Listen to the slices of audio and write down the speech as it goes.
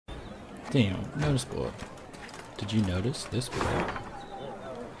Damn, notice board. Did you notice this board?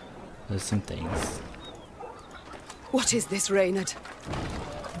 There's some things. What is this, Reynard?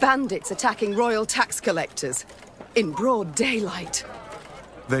 Bandits attacking royal tax collectors in broad daylight.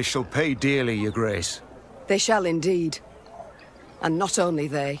 They shall pay dearly, your grace. They shall indeed. And not only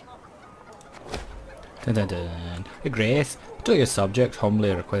they. Dun dun dun. Your grace, to your subjects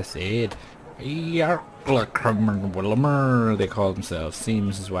humbly request aid. Wilmer, they call themselves.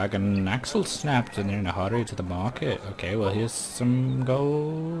 Seems his wagon axle snapped and they're in a hurry to the market. Okay, well here's some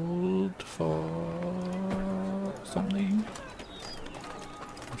gold for something.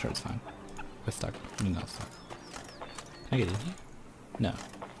 I'm sure it's fine. We're stuck. We're not stuck. Can I get in here? No.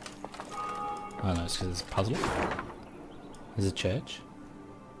 Oh no, it's because it's a puzzle. There's a church.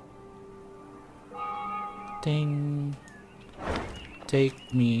 Ding.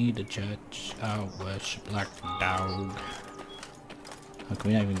 Take me to church, I'll worship like a dog. Oh, can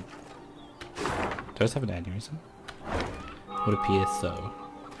we not even... Do I just have an aneurysm? Would appear so.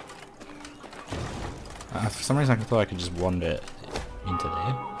 For some reason I thought I could just wander into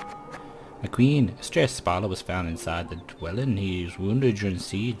there. A queen, a stressed Sparta was found inside the dwelling. He was wounded during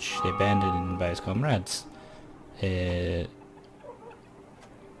siege. They abandoned him by his comrades. If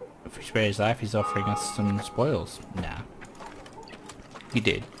we spare his life, he's offering us some spoils. Nah. He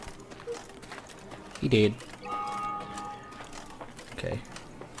did. He did. Okay.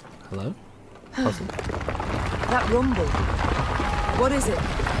 Hello? Puzzle. That rumble. What is it?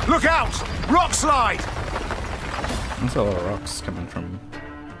 Look out! Rock slide! There's a lot of rocks coming from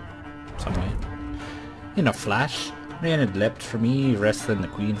somewhere. In a flash, Reynard leapt from Meve, wrestling the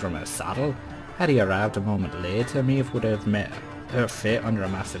queen from her saddle. Had he arrived a moment later, Meve would have met her fate under a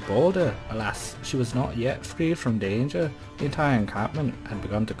massive boulder. Alas, she was not yet free from danger. The entire encampment had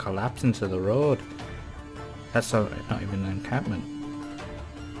begun to collapse into the road. That's not even an encampment.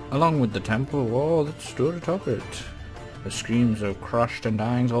 Along with the temple wall that stood atop it. The screams of crushed and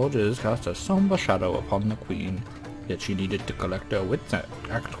dying soldiers cast a somber shadow upon the queen. Yet she needed to collect her wits and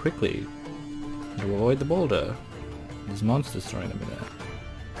act quickly to avoid the boulder. These monsters throwing them in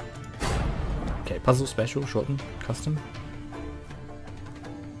there. Okay, puzzle special, shortened, custom.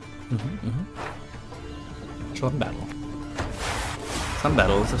 Short battle. Some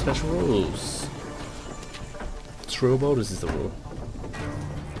battles have special rules. Destroy boulders is the rule.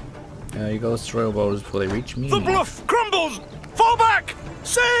 You go destroy boulders before they reach me. The bluff crumbles! Fall back!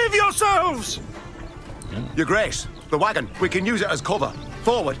 Save yourselves! Yeah. Your grace, the wagon. We can use it as cover.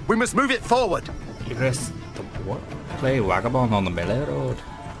 Forward. We must move it forward. Your grace, the what? Play vagabond on the melee road.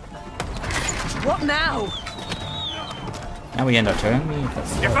 What now? Now we end our turn.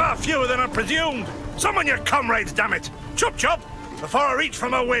 You're far fewer than I presumed. Summon your comrades, damn it! Chop chop! Before I reach for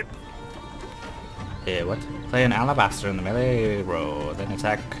my whip. Yeah, what? Play an alabaster in the melee road, then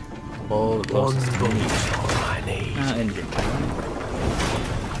attack all the closest to me. I need. End your turn.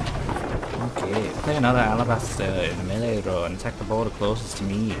 Okay, play another alabaster in the melee row and attack the border closest to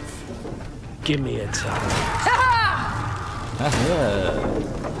me. Give me a time.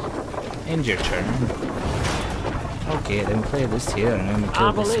 End your turn. Okay, then we play this here and then we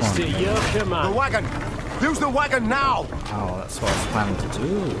kill this one. Your command. The wagon! Use the wagon now! Oh, that's what I was planning to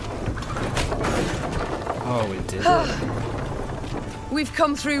do. Oh, we did it. We've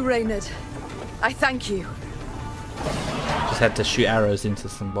come through, Reynard. I thank you. Just had to shoot arrows into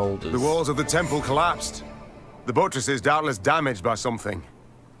some boulders. The walls of the temple collapsed. The buttress is doubtless damaged by something.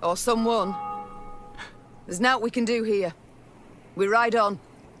 Or someone. There's naught we can do here. We ride on.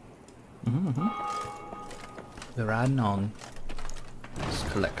 We're riding on. Just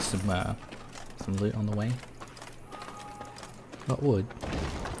collect some loot on the way. Got wood.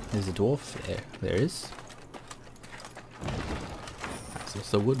 There's a dwarf there. There is. That's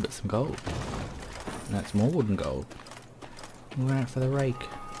also wood, but some gold. And that's more wood and gold. We're out for the rake.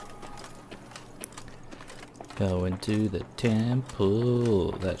 Going to the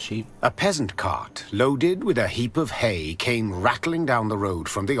temple. That sheep. A peasant cart, loaded with a heap of hay, came rattling down the road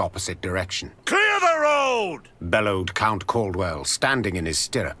from the opposite direction. Clear the road! Bellowed Count Caldwell, standing in his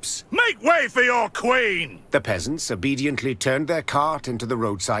stirrups. Make way for your queen! The peasants obediently turned their cart into the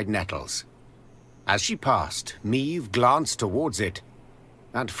roadside nettles. As she passed, Meve glanced towards it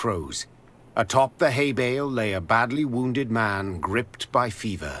and froze. Atop the hay bale lay a badly wounded man gripped by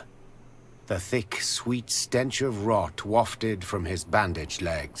fever. The thick, sweet stench of rot wafted from his bandaged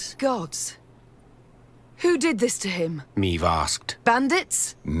legs. Gods. Who did this to him? Meve asked.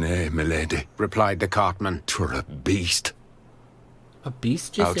 Bandits? Nay, milady, Replied the cartman. 'twere a beast. A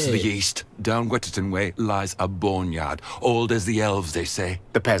beast, you Out say? to the east, down Wetterton way, lies a boneyard, old as the elves, they say.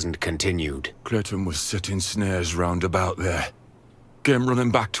 The peasant continued. Clayton was setting snares round about there. Came running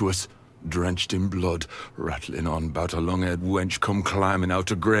back to us, drenched in blood, rattling on about a long-haired wench come climbing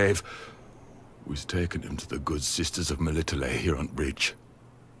out a grave. We've taken him to the good sisters of Melitele here on Bridge.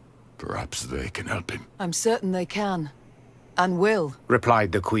 Perhaps they can help him. I'm certain they can. And will.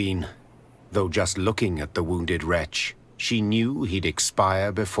 Replied the Queen. Though just looking at the wounded wretch, she knew he'd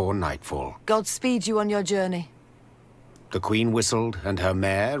expire before nightfall. God speed you on your journey. The Queen whistled, and her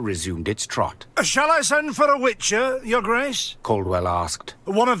mare resumed its trot. Shall I send for a witcher, Your Grace? Caldwell asked.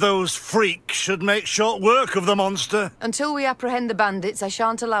 One of those freaks should make short work of the monster. Until we apprehend the bandits, I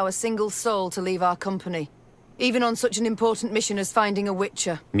shan't allow a single soul to leave our company. Even on such an important mission as finding a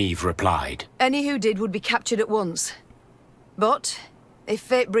witcher. Meve replied. Any who did would be captured at once. But, if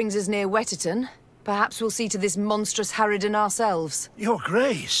fate brings us near Wetterton, perhaps we'll see to this monstrous harridan ourselves. Your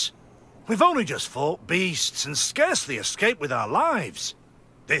Grace, we've only just fought beasts and scarcely escaped with our lives.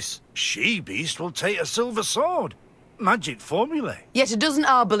 This she-beast will take a silver sword. Magic formulae. Yet a dozen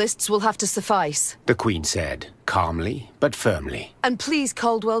arbalists will have to suffice. The Queen said, calmly but firmly. And please,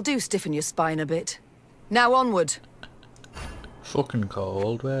 Caldwell, do stiffen your spine a bit. Now onward. Fucking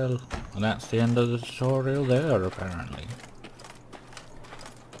Caldwell. And that's the end of the tutorial there, apparently.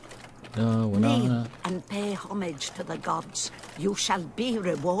 No, we're Kneel not. and pay homage to the gods. You shall be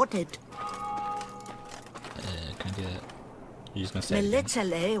rewarded. Can I do that? You're just gonna say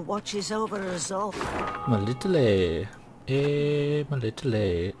Melitele watches over us all. Melitele.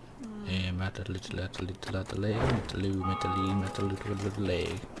 Melitele. Melitele.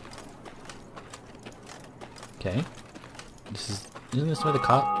 Okay. Isn't this where the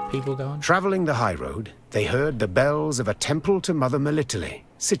cart people going? Traveling the high road, they heard the bells of a temple to Mother Melitele,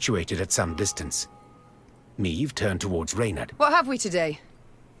 situated at some distance. Meve turned towards Reynard. What have we today?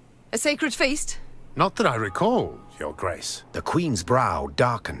 A sacred feast? Not that I recall, Your Grace. The Queen's brow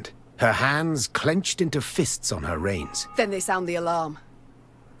darkened, her hands clenched into fists on her reins. Then they sound the alarm.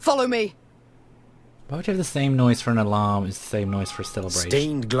 Follow me. Why would you have the same noise for an alarm as the same noise for a celebration?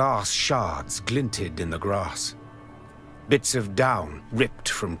 Stained glass shards glinted in the grass. Bits of down, ripped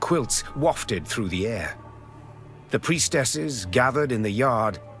from quilts, wafted through the air. The priestesses, gathered in the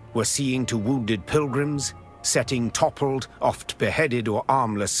yard, were seeing to wounded pilgrims, setting toppled, oft beheaded or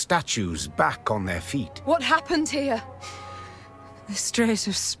armless statues back on their feet. What happened here? The strays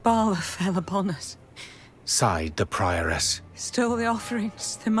of Spala fell upon us. Sighed the prioress. Stole the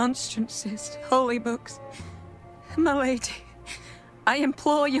offerings, the monstrances, holy books. My lady, I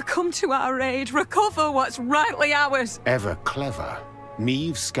implore you, come to our aid, recover what's rightly ours. Ever clever,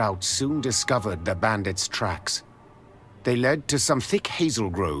 Meve's scouts soon discovered the bandits' tracks. They led to some thick hazel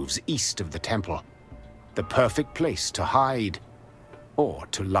groves east of the temple. The perfect place to hide, or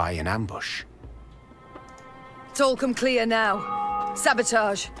to lie in ambush. It's all come clear now.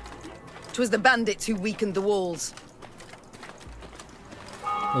 Sabotage. 'Twas the bandits who weakened the walls.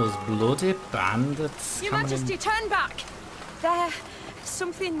 Those bloody bandits Your coming Majesty, in. turn back! There,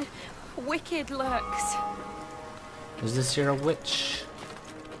 something wicked lurks. Is this here a witch?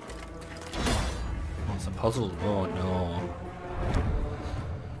 Oh, it's a puzzle. Oh no.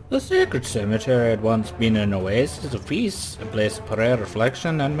 The sacred cemetery had once been an oasis of peace, a place of prayer,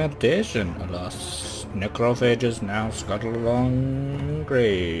 reflection, and meditation. Alas, necrophages now scuttle along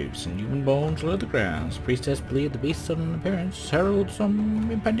graves, and human bones litter the grounds. Priestess believed the beast's sudden appearance heralded some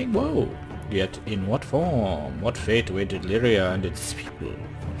impending woe. Yet in what form? What fate awaited Lyria and its people?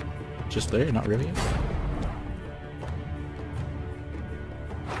 Just Lyria, not Rivia?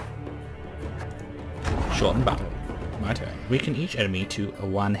 Shorten battle. My turn. Weaken each enemy to a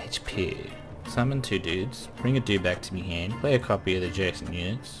 1 HP. Summon 2 dudes. Bring a dude back to me hand. Play a copy of the adjacent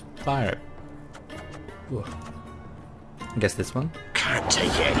units. Fire. Ooh. I guess this one. Can't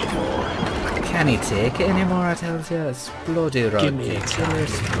take it anymore. Can he take it anymore? I tell you, it's bloody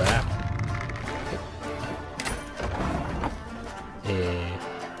ridiculous crap.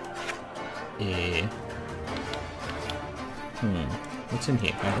 What's in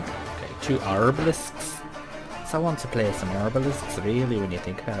here? Okay, 2 arbalisks. So I want to play some arbalisks, really, when you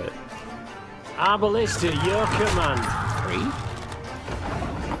think about it. Arbalist at your command.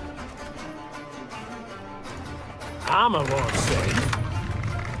 3? Armor won't say.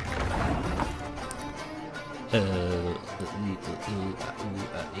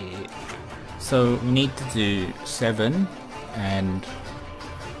 So we need to do 7 and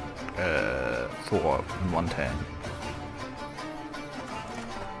 4 in one turn.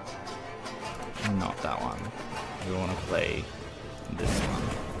 Not that one. We want to play this one.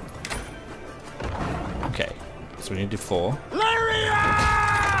 Okay, so we need to do 4. Lyria!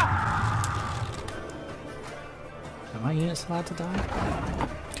 Are my units allowed to die?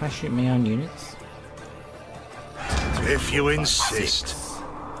 Can I shoot my own units? If you insist.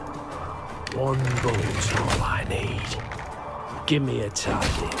 One bullet's all I need. Give me a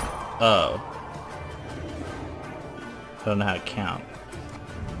target. Oh. I don't know how to count.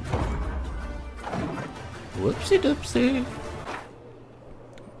 Whoopsie doopsie.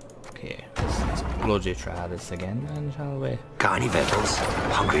 Okay, let's bloody try this again then, shall we? Got any metals?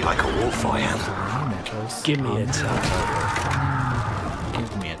 Hungry like a wolf, I am. Give me a target.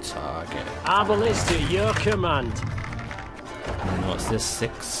 Give me a target. Our ballista, your command. And what's this?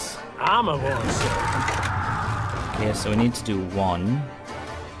 6? Armor one, sir. Okay, so we need to do 1.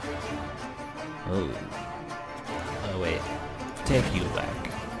 Oh. Oh wait. Take you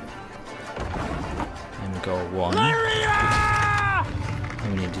back. And go 1. Lyria!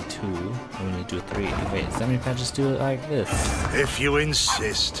 And we need to do 2. And we need to do 3. Wait, does that mean if I just do it like this? If you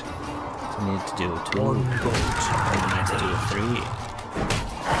insist. So we need to do 2. One And we need to do 3.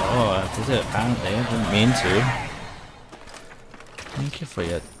 Oh, I did it apparently. I didn't mean to. Thank you for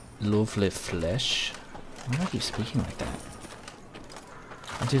your lovely flesh. Why do I keep speaking like that?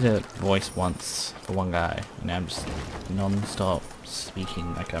 I did a voice once for one guy, and now I'm just non-stop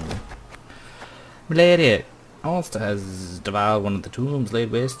speaking like I'm Lyria. Ulster has devoured one of the tombs,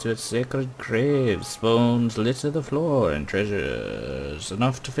 laid waste to its sacred graves, bones litter the floor, and treasures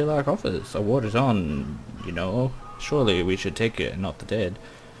enough to fill our coffers. Our war is on, you know. Surely we should take it, and not the dead.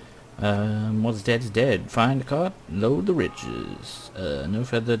 What's dead is dead. Find a cart, load the riches. No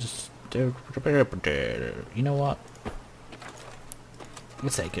further You know what? We're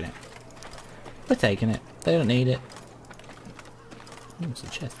taking it. We're taking it. They don't need it. There's a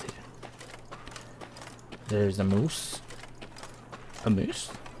chest here. There's a moose. A moose?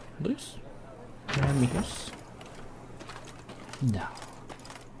 Loose? A moose? No.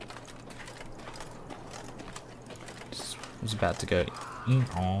 Just was about to go.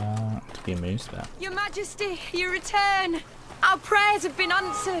 To be a moose, but. Your Majesty, you return. Our prayers have been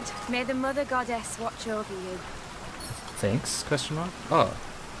answered. May the Mother Goddess watch over you. Thanks? Question mark? Oh.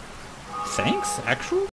 Thanks? Actual?